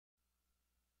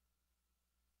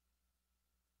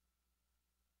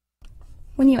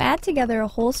When you add together a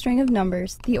whole string of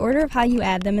numbers, the order of how you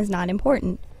add them is not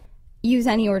important. Use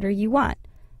any order you want.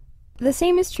 The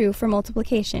same is true for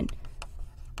multiplication.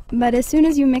 But as soon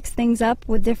as you mix things up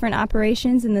with different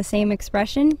operations in the same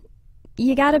expression,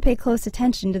 you gotta pay close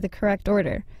attention to the correct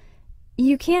order.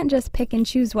 You can't just pick and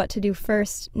choose what to do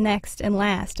first, next, and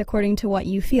last according to what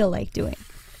you feel like doing.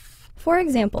 For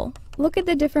example, look at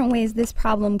the different ways this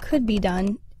problem could be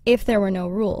done if there were no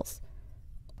rules.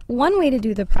 One way to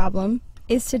do the problem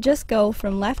is to just go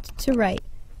from left to right,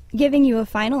 giving you a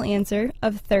final answer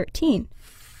of 13.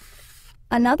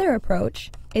 Another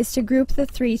approach is to group the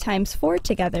 3 times 4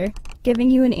 together,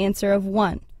 giving you an answer of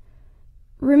 1.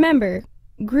 Remember,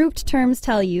 grouped terms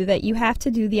tell you that you have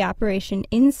to do the operation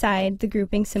inside the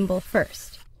grouping symbol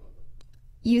first.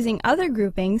 Using other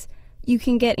groupings, you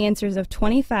can get answers of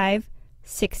 25,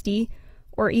 60,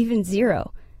 or even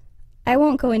 0. I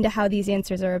won't go into how these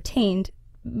answers are obtained,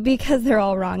 because they're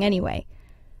all wrong anyway.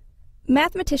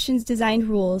 Mathematicians designed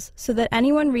rules so that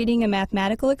anyone reading a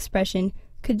mathematical expression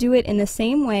could do it in the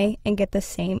same way and get the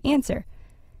same answer.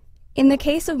 In the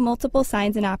case of multiple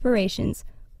signs and operations,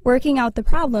 working out the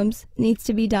problems needs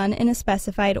to be done in a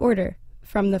specified order,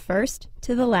 from the first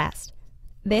to the last.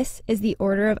 This is the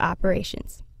order of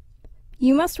operations.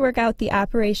 You must work out the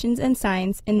operations and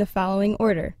signs in the following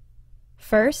order.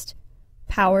 First,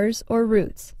 powers or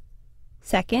roots.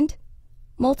 Second,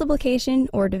 multiplication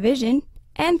or division.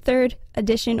 And third,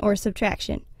 addition or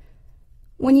subtraction.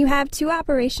 When you have 2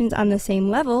 operations on the same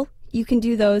level, you can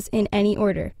do those in any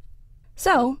order.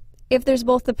 So, if there's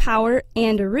both a power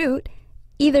and a root,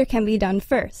 either can be done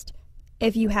first.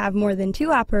 If you have more than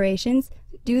 2 operations,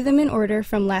 do them in order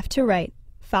from left to right,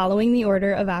 following the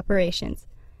order of operations.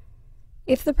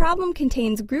 If the problem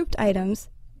contains grouped items,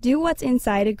 do what's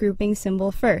inside a grouping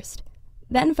symbol first,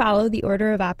 then follow the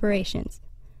order of operations.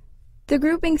 The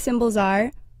grouping symbols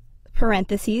are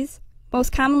parentheses,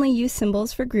 most commonly used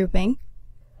symbols for grouping.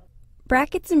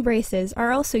 Brackets and braces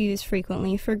are also used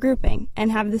frequently for grouping and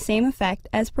have the same effect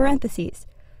as parentheses.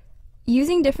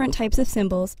 Using different types of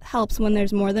symbols helps when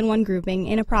there's more than one grouping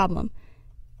in a problem.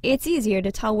 It's easier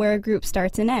to tell where a group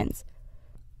starts and ends.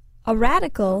 A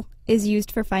radical is used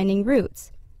for finding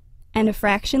roots, and a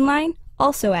fraction line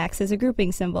also acts as a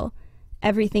grouping symbol.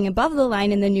 Everything above the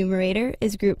line in the numerator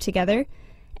is grouped together,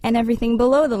 and everything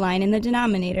below the line in the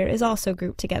denominator is also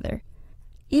grouped together.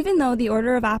 Even though the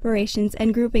order of operations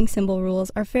and grouping symbol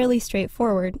rules are fairly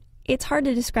straightforward, it's hard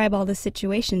to describe all the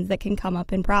situations that can come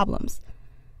up in problems.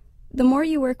 The more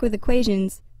you work with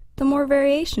equations, the more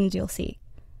variations you'll see.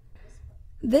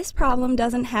 This problem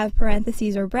doesn't have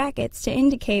parentheses or brackets to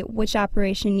indicate which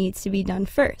operation needs to be done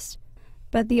first,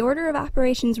 but the order of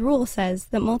operations rule says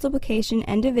that multiplication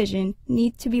and division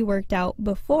need to be worked out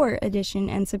before addition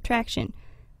and subtraction.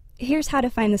 Here's how to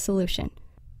find the solution.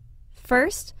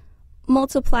 First,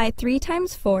 multiply 3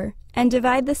 times 4 and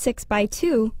divide the 6 by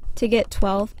 2 to get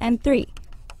 12 and 3.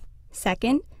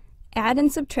 Second, add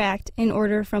and subtract in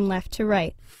order from left to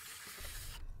right.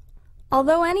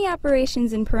 Although any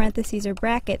operations in parentheses or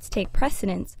brackets take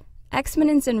precedence,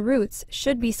 exponents and roots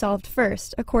should be solved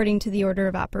first according to the order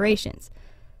of operations.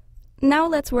 Now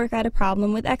let's work out a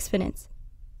problem with exponents.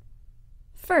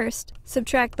 First,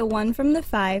 subtract the 1 from the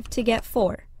 5 to get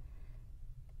 4.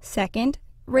 Second,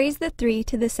 raise the 3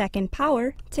 to the second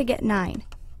power to get 9.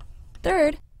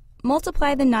 Third,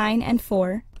 multiply the 9 and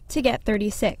 4 to get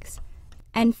 36.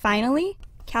 And finally,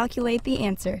 calculate the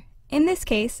answer. In this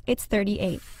case, it's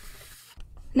 38.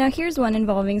 Now here's one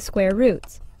involving square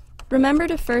roots. Remember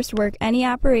to first work any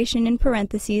operation in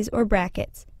parentheses or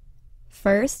brackets.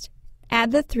 First, add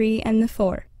the 3 and the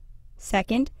 4.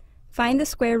 Second, find the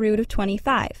square root of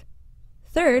 25.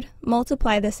 Third,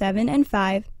 multiply the 7 and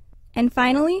 5. And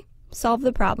finally, solve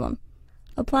the problem.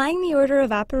 Applying the order of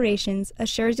operations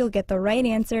assures you'll get the right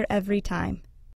answer every time.